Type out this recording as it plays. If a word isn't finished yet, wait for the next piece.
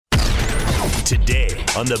Today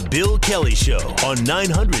on The Bill Kelly Show on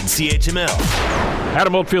 900 CHML.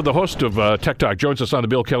 Adam Oldfield, the host of Tech Talk, joins us on The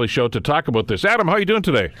Bill Kelly Show to talk about this. Adam, how are you doing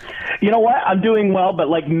today? You know what? I'm doing well, but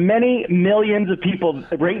like many millions of people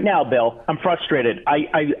right now, Bill, I'm frustrated.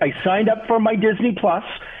 I signed up for my Disney Plus,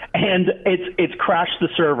 and it's crashed the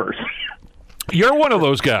servers. You're one of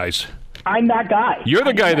those guys. I'm that guy. You're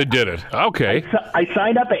the guy that did it. Okay. I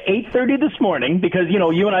signed up at 8:30 this morning because, you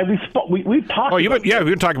know, you and I, we've talked we've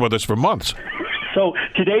been talking about this for months. So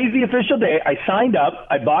today's the official day. I signed up.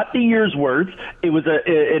 I bought the year's worth. It was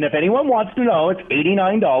and if anyone wants to know, it's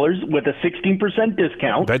 $89 with a 16%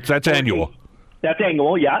 discount. That's annual. That's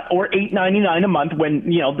annual, yeah, or $8.99 a month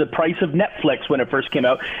when, you know, the price of Netflix when it first came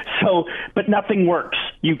out. So, but nothing works.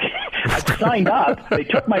 I signed up, they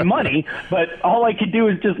took my money, but all I could do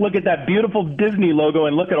is just look at that beautiful Disney logo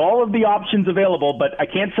and look at all of the options available, but I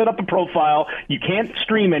can't set up a profile, you can't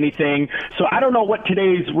stream anything, so I don't know what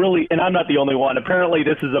today's really, and I'm not the only one, apparently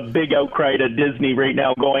this is a big outcry to Disney right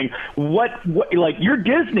now going, what like, you're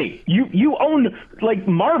Disney, you own, like,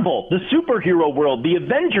 Marvel, the superhero world, the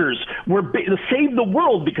Avengers, save the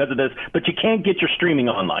world because of this, but you can't get your streaming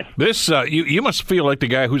online. This you must feel like the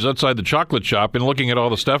guy who's outside the chocolate shop and looking at all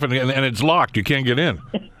the stuff, and it's locked. You can't get in.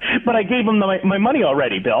 But I gave him my money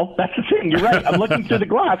already, Bill. That's the thing. You're right. I'm looking through the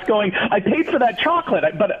glass going, I paid for that chocolate,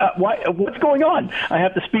 but what's going on? I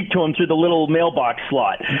have to speak to him through the little mailbox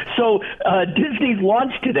slot. So Disney's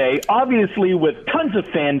launched today, obviously with tons of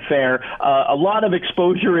fanfare, a lot of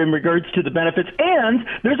exposure in regards to the benefits, and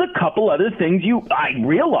there's a couple other things I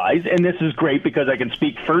realize, and this is great because I can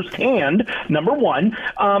speak firsthand. Number one,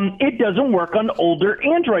 it doesn't work on older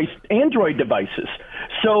Android devices.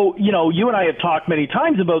 So, you know, you and I have talked many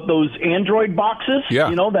times about those Android boxes,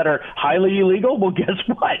 you know, that are highly illegal. Well, guess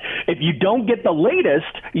what? If you don't get the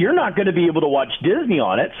latest, you're not going to be able to watch Disney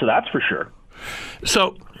on it, so that's for sure.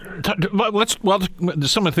 So,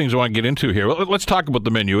 there's some of the things I want to get into here. Let's talk about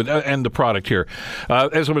the menu and the product here.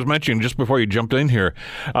 As I was mentioning just before you jumped in here,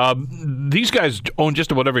 these guys own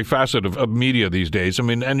just about every facet of media these days. I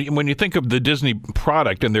mean, and when you think of the Disney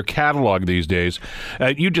product and their catalog these days,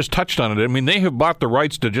 you just touched on it. I mean, they have bought the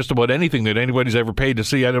rights to just about anything that anybody's ever paid to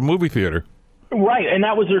see at a movie theater. Right, and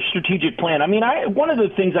that was their strategic plan. I mean, one of the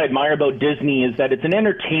things I admire about Disney is that it's an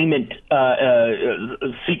entertainment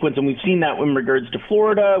sequence, and we've seen that in regards to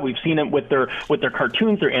Florida. We've seen it with their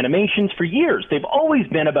cartoons, their animations for years. They've always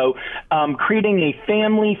been about creating a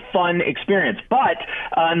family fun experience. But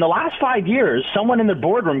in the last 5 years, someone in the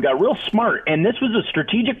boardroom got real smart, and this was a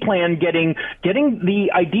strategic plan, getting the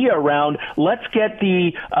idea around. Let's get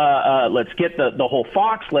the whole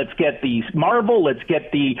Fox. Let's get the Marvel. Let's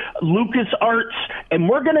get the LucasArts. And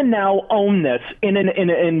we're going to now own this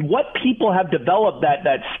in what people have developed,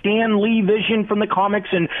 that Stan Lee vision from the comics,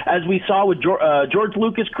 and as we saw with George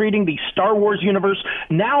Lucas creating the Star Wars universe.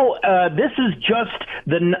 Now this is just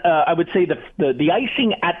I would say the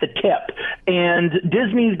icing at the tip, and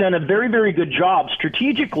Disney's done a very, very good job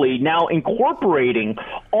strategically now incorporating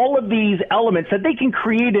all of these elements that they can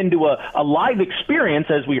create into a live experience.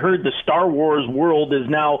 As we heard, the Star Wars world is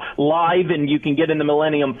now live, and you can get in the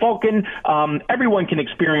Millennium Falcon. Everyone can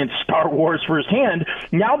experience Star Wars firsthand.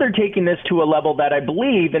 Now they're taking this to a level that I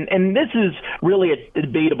believe, and this is really a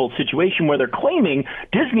debatable situation where they're claiming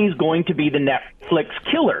Disney's going to be the Netflix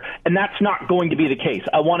killer, and that's not going to be the case.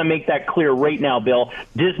 I want to make that clear right now, Bill.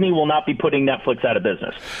 Disney will not be putting Netflix out of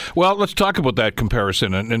business. Well, let's talk about that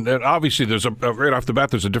comparison, and obviously there's right off the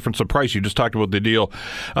bat there's a difference of price. You just talked about the deal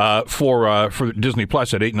for Disney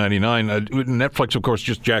Plus at $8.99. Netflix, of course,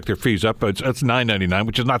 just jacked their fees up. It's $9.99,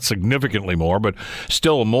 which is not significantly more, but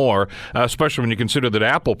still more, especially when you consider that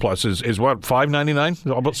Apple Plus is what,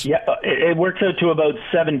 $5.99? Yeah, it works out to about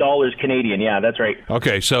 $7 Canadian. Yeah, that's right.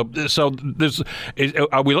 Okay, so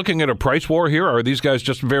are we looking at a price war here, or are these guys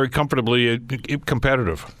just very comfortably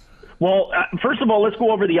competitive? Well, first of all, let's go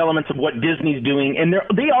over the elements of what Disney's doing, and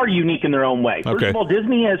they are unique in their own way. First of all,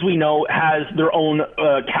 Disney, as we know, has their own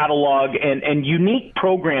catalog and unique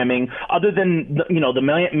programming, other than the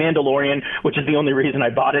Mandalorian, which is the only reason I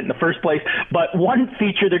bought it in the first place. But one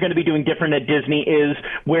feature they're going to be doing different at Disney is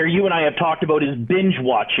where you and I have talked about is binge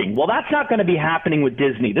watching. Well, that's not going to be happening with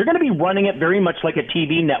Disney. They're going to be running it very much like a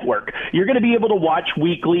TV network. You're going to be able to watch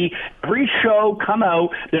weekly, every show come out.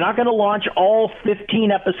 They're not going to launch all 15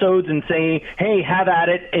 episodes and say, hey, have at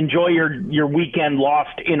it, enjoy your weekend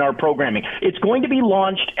lost in our programming. It's going to be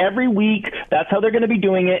launched every week. That's how they're going to be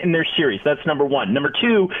doing it in their series. That's number one. Number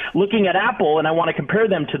two, looking at Apple, and I want to compare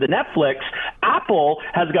them to the Netflix, Apple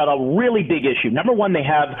has got a really big issue. Number one, they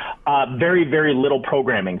have very, very little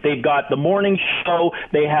programming. They've got the morning show.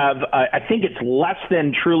 They have, I think it's less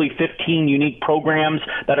than truly 15 unique programs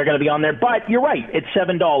that are going to be on there. But you're right, it's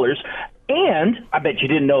 $7. And I bet you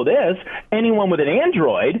didn't know this, anyone with an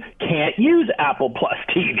Android can't use Apple Plus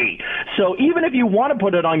TV. So even if you want to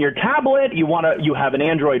put it on your tablet, you have an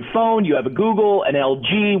Android phone, you have a Google, an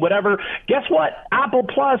LG, whatever, guess what? Apple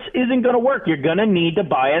Plus isn't going to work. You're going to need to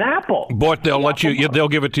buy an Apple. But they'll they'll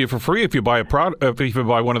give it to you for free if you buy if you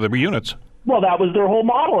buy one of the units. Well, that was their whole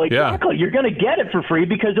model. Exactly. Yeah. You're going to get it for free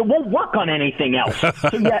because it won't work on anything else.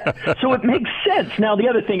 So it makes sense. Now, the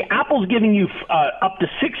other thing, Apple's giving you up to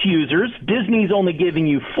 6 users. Disney's only giving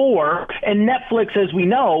you 4. And Netflix, as we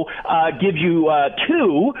know, gives you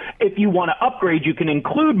 2. If you want to upgrade, you can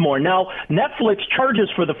include more. Now, Netflix charges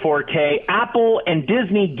for the 4K. Apple and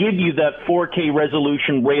Disney give you that 4K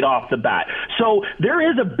resolution right off the bat. So there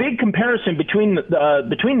is a big comparison between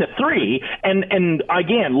the three. And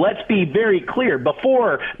again, let's be very clear.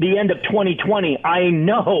 Before the end of 2020, I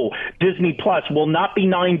know Disney Plus will not be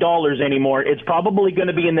 $9 anymore. It's probably going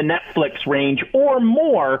to be in the Netflix range or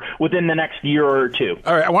more within the next year or two.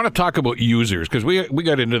 All right, I want to talk about users because we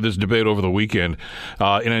got into this debate over the weekend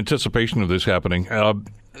in anticipation of this happening.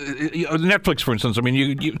 Netflix, for instance, I mean,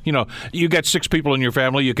 you get 6 people in your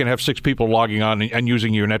family, you can have 6 people logging on and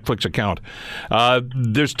using your Netflix account.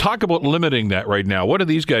 There's talk about limiting that right now. What are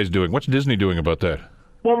these guys doing? What's Disney doing about that?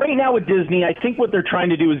 Well, right now with Disney, I think what they're trying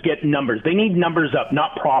to do is get numbers. They need numbers up,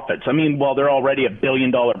 not profits. I mean, well, they're already $1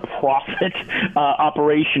 billion profit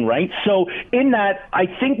operation, right? So in that, I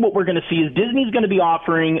think what we're going to see is Disney's going to be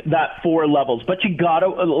offering that 4 levels. But you got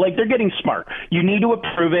to, they're getting smart. You need to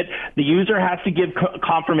approve it. The user has to give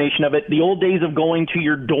confirmation of it. The old days of going to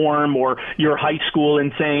your dorm or your high school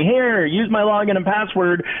and saying, here, use my login and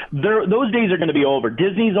password, those days are going to be over.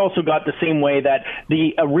 Disney's also got the same way that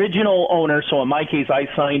the original owner, so in my case, I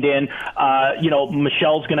signed in.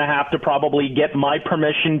 Michelle's going to have to probably get my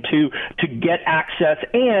permission to get access,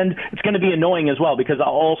 and it's going to be annoying as well because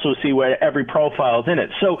I'll also see where every profile is in it.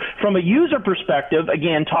 So from a user perspective,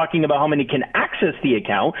 again, talking about how many can access the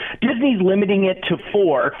account, Disney's limiting it to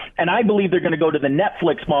 4, and I believe they're going to go to the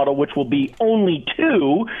Netflix model, which will be only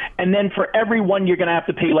 2, and then for every one, you're going to have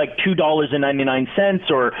to pay like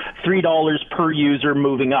 $2.99 or $3 per user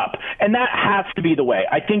moving up, and that has to be the way.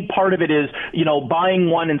 I think part of it is, buying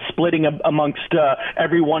one and splitting amongst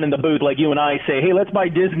everyone in the booth, like you and I say, hey, let's buy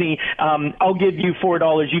Disney. I'll give you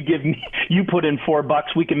 $4. You put in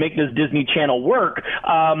 $4. We can make this Disney Channel work.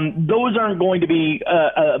 Those aren't going to be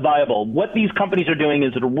viable. What these companies are doing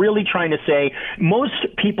is they're really trying to say most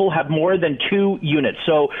people have more than 2 units.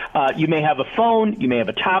 So you may have a phone, you may have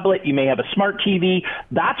a tablet, you may have a smart TV.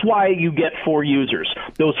 That's why you get 4 users.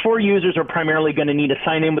 Those 4 users are primarily going to need to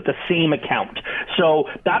sign in with the same account. So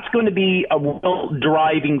that's going to be a real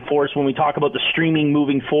driving force when we talk about the streaming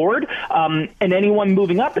moving forward. And anyone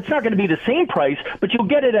moving up, it's not going to be the same price, but you'll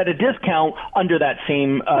get it at a discount under that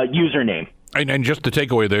same username. And just the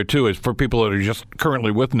takeaway there, too, is for people that are just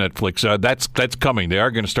currently with Netflix, that's coming. They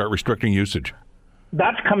are going to start restricting usage.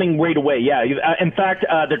 That's coming right away, yeah. In fact,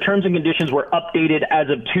 the terms and conditions were updated as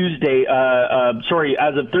of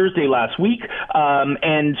as of Thursday last week.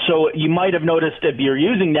 And so you might have noticed if you're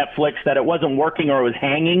using Netflix that it wasn't working or it was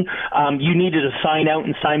hanging. You needed to sign out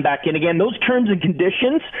and sign back in again. Those terms and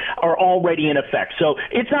conditions are already in effect. So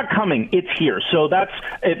it's not coming, it's here. So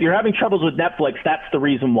if you're having troubles with Netflix, that's the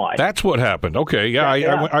reason why. That's what happened. Okay, yeah.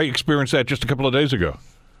 I experienced that just a couple of days ago.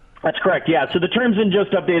 That's correct, yeah. So the terms and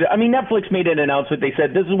just updated. I mean, Netflix made an announcement. They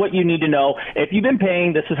said, this is what you need to know. If you've been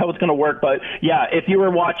paying, this is how it's going to work. But, yeah, if you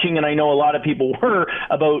were watching, and I know a lot of people were,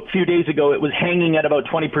 about a few days ago, it was hanging at about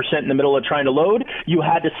 20% in the middle of trying to load. You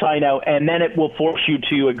had to sign out, and then it will force you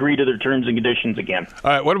to agree to their terms and conditions again.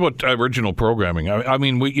 All right, what about original programming? I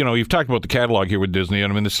mean, you've talked about the catalog here with Disney,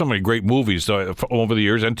 and I mean, there's so many great movies over the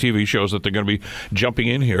years and TV shows that they're going to be jumping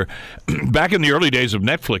in here. Back in the early days of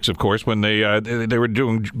Netflix, of course, when they were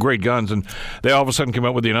doing great guns, and they all of a sudden came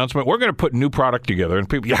out with the announcement, we're going to put new product together. And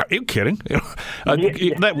people, are you kidding?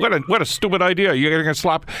 What a stupid idea. You're going to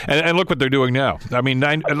slap. And look what they're doing now. I mean,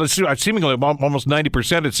 seemingly almost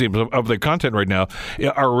 90%, it seems, of the content right now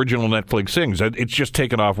are original Netflix things. It's just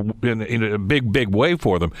taken off in a big, big way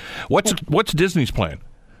for them. What's Disney's plan?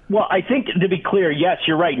 Well, I think, to be clear, yes,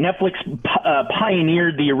 you're right. Netflix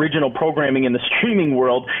pioneered the original programming in the streaming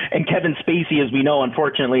world, and Kevin Spacey, as we know,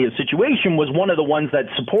 unfortunately, his situation was one of the ones that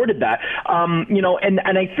supported that.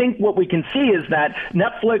 And I think what we can see is that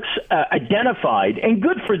Netflix identified, and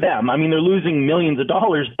good for them, I mean, they're losing millions of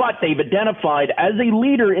dollars, but they've identified as a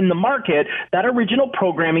leader in the market that original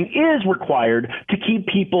programming is required to keep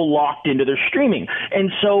people locked into their streaming.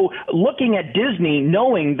 And so looking at Disney,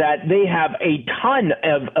 knowing that they have a ton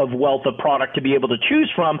of wealth of product to be able to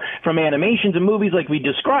choose from animations and movies like we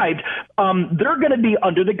described, they're going to be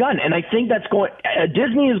under the gun. And I think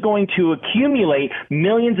Disney is going to accumulate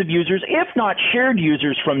millions of users, if not shared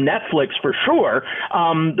users from Netflix for sure.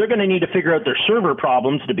 They're going to need to figure out their server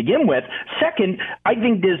problems to begin with. Second, I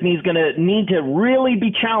think Disney's going to need to really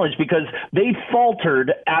be challenged because they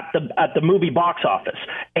faltered at the movie box office,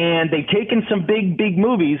 and they've taken some big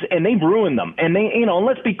movies and they've ruined them. And and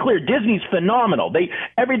let's be clear, Disney's phenomenal.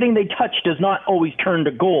 Everything they touch does not always turn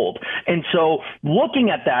to gold. And so looking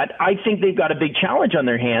at that, I think they've got a big challenge on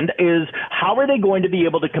their hand is how are they going to be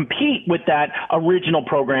able to compete with that original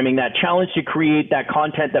programming, that challenge to create that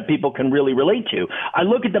content that people can really relate to. I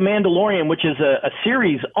look at The Mandalorian, which is a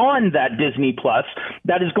series on that Disney Plus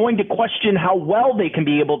that is going to question how well they can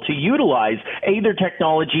be able to utilize their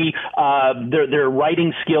technology, their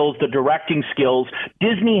writing skills, the directing skills.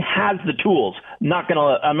 Disney has the tools. I'm not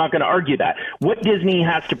going to argue that. What Disney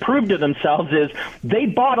has to prove to themselves is they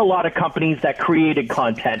bought a lot of companies that created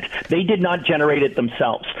content. They did not generate it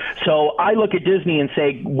themselves. So I look at Disney and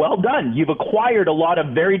say, well done. You've acquired a lot of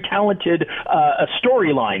very talented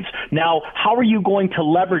storylines. Now, how are you going to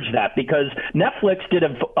leverage that? Because Netflix did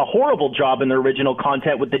a horrible job in their original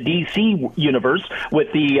content with the DC universe,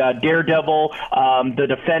 with the Daredevil, the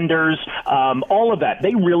Defenders, all of that.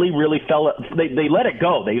 They really they let it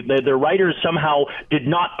go. Their writers somehow did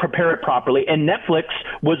not prepare it properly, and Netflix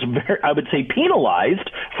was I would say, penalized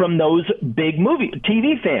from those big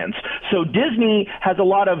TV fans. So Disney has a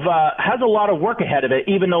lot of work ahead of it,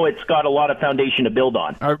 even though it's got a lot of foundation to build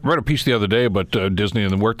on. I read a piece the other day about Disney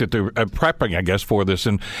and the work that they're prepping, I guess, for this.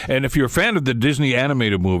 And if you're a fan of the Disney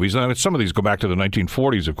animated movies, and some of these go back to the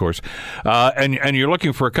 1940s, of course, and you're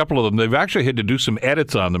looking for a couple of them, they've actually had to do some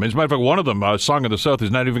edits on them. As a matter of fact, one of them, Song of the South,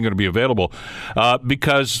 is not even going to be available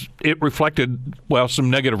because it reflected, some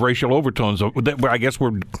negative racial overtones that I guess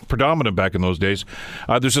were predominant back in those days.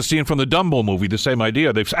 There's a scene from the Dumbo movie, the same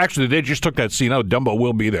idea. They just took that scene out. Dumbo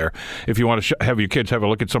will be there if you want to have your kids have a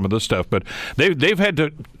look at some of this stuff. But they've had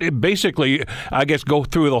to basically, I guess, go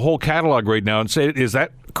through the whole catalog right now and say, is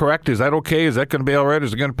that correct? Is that okay? Is that going to be all right?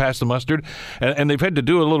 Is it going to pass the mustard? And they've had to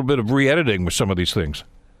do a little bit of re-editing with some of these things.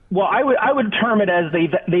 Well, I would term it as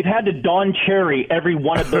they've had to Don Cherry every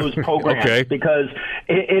one of those programs okay. Because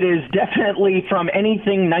it is definitely from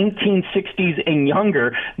anything 1960s and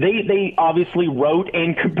younger. They obviously wrote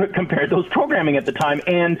and compared those programming at the time,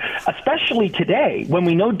 and especially today when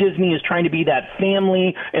we know Disney is trying to be that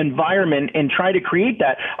family environment and try to create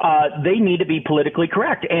that, they need to be politically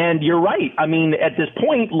correct. And you're right. I mean, at this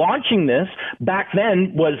point, launching this back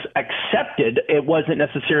then was accepted. It wasn't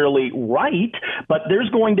necessarily right, but there's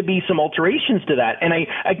going to be some alterations to that. And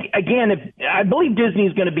I believe Disney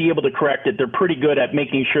is going to be able to correct it. They're pretty good at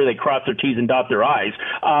making sure they cross their T's and dot their I's.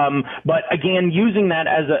 But again, using that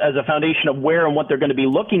as a foundation of where and what they're going to be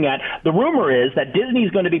looking at, the rumor is that Disney is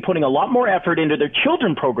going to be putting a lot more effort into their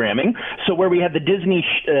children programming. So where we had the Disney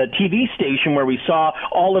TV station where we saw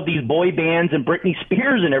all of these boy bands and Britney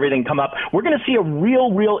Spears and everything come up, we're going to see a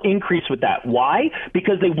real increase with that. Why?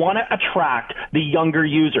 Because they want to attract the younger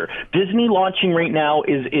user. Disney launching right now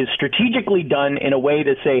is strategically done in a way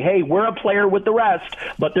to say, hey, we're a player with the rest,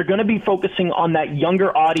 but they're going to be focusing on that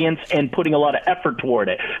younger audience and putting a lot of effort toward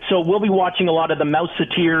it. So we'll be watching a lot of the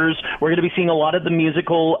Mouseketeers. We're going to be seeing a lot of the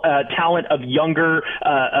musical talent of younger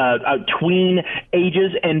tween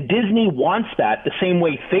ages, and Disney wants that the same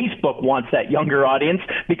way Facebook wants that younger audience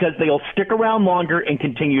because they'll stick around longer and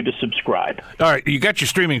continue to subscribe. All right, you got your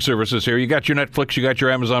streaming services here. You got your Netflix, you got your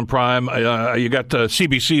Amazon Prime, you got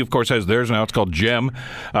CBC, of course, has theirs now. It's called GEM.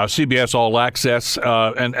 CBS All Access,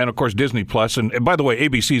 and of course Disney Plus. And by the way,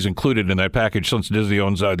 ABC is included in that package since Disney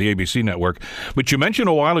owns the ABC network. But you mentioned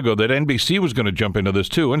a while ago that NBC was going to jump into this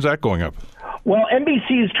too. When's that going up? Well,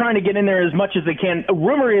 NBC is trying to get in there as much as they can. A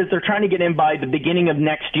rumor is they're trying to get in by the beginning of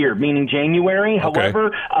next year, meaning January. Okay.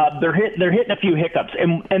 However, they're hitting a few hiccups,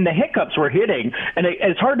 and the hiccups we're hitting, and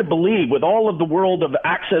it's hard to believe with all of the world of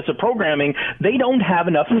access of programming, they don't have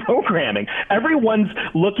enough programming. Everyone's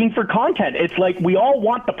looking for content. It's like we all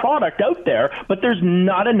want the product out there, but there's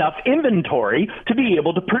not enough inventory to be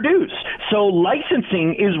able to produce. So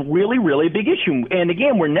licensing is really, really a big issue. And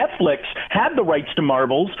again, where Netflix had the rights to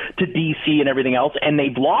Marvels, to DC and everything else, and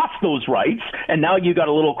they've lost those rights, and now you got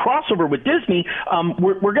a little crossover with Disney,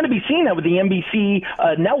 we're going to be seeing that with the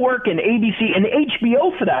NBC network and ABC and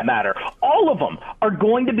HBO for that matter. All of them are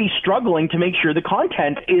going to be struggling to make sure the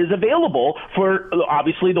content is available for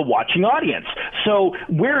obviously the watching audience. So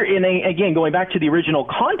we're in again, going back to the original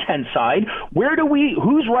content side,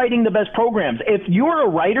 who's writing the best programs? If you're a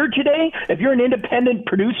writer today, if you're an independent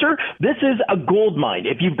producer, this is a gold mine.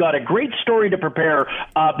 If you've got a great story to prepare,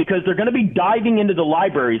 because they're going to be diving into the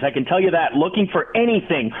libraries, I can tell you that, looking for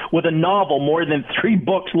anything with a novel more than 3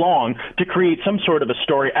 books long to create some sort of a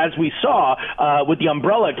story, as we saw with the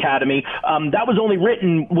Umbrella Academy. That was only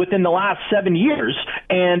written within the last 7 years,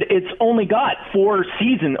 and it's only got 3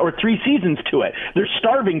 seasons to it. They're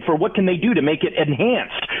starving for what can they do to make it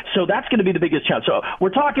enhanced. So that's going to be the biggest challenge. So we're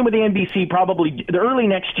talking with the NBC probably early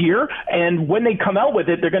next year, and when they come out with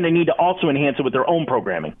it, they're going to need to also enhance it with their own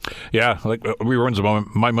programming. Yeah, like reruns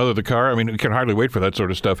of My Mother the Car. I mean, we can hardly wait for that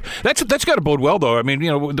sort of stuff. That's got to bode well, though. I mean,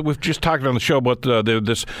 we've just talked on the show about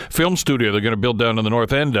this film studio they're going to build down in the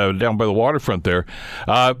North End, down by the waterfront there.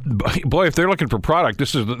 Boy, if they're looking for product,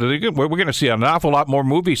 we're going to see an awful lot more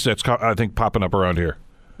movie sets, I think, popping up around here.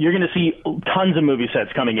 You're going to see tons of movie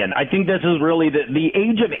sets coming in. I think this is really the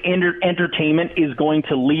age of entertainment is going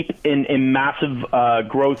to leap in massive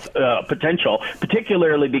growth potential,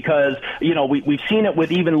 particularly because, we've seen it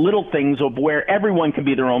with even little things of where everyone can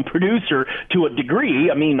be their own producer to a degree.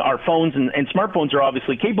 I mean, our phones and smartphones are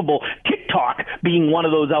obviously capable. TikTok being one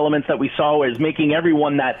of those elements that we saw as making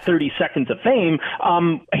everyone that 30 seconds of fame.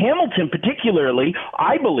 Hamilton particularly,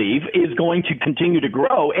 I believe, is going to continue to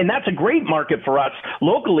grow, and that's a great market for us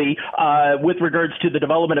locally. With regards to the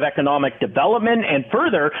development of economic development, and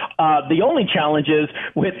further, the only challenge is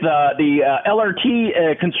with the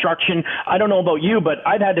LRT construction. I don't know about you, but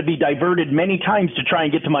I've had to be diverted many times to try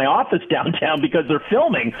and get to my office downtown because they're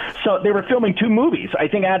filming. So they were filming 2 movies. I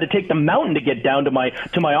think I had to take the mountain to get down to my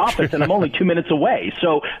office, and I'm only 2 minutes away.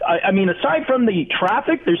 So I mean, aside from the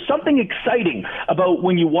traffic, there's something exciting about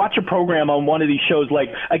when you watch a program on one of these shows, like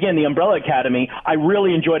again the Umbrella Academy. I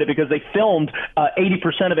really enjoyed it because they filmed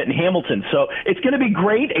 80% of it in Hamilton. So it's going to be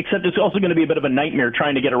great, except it's also going to be a bit of a nightmare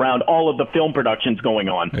trying to get around all of the film productions going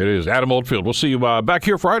on. It is. Adam Oldfield. We'll see you back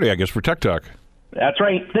here Friday, I guess, for Tech Talk. That's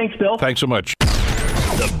right. Thanks, Bill. Thanks so much.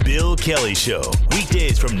 The Bill Kelly Show,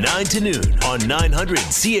 weekdays from 9 to noon on 900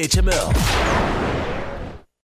 CHML.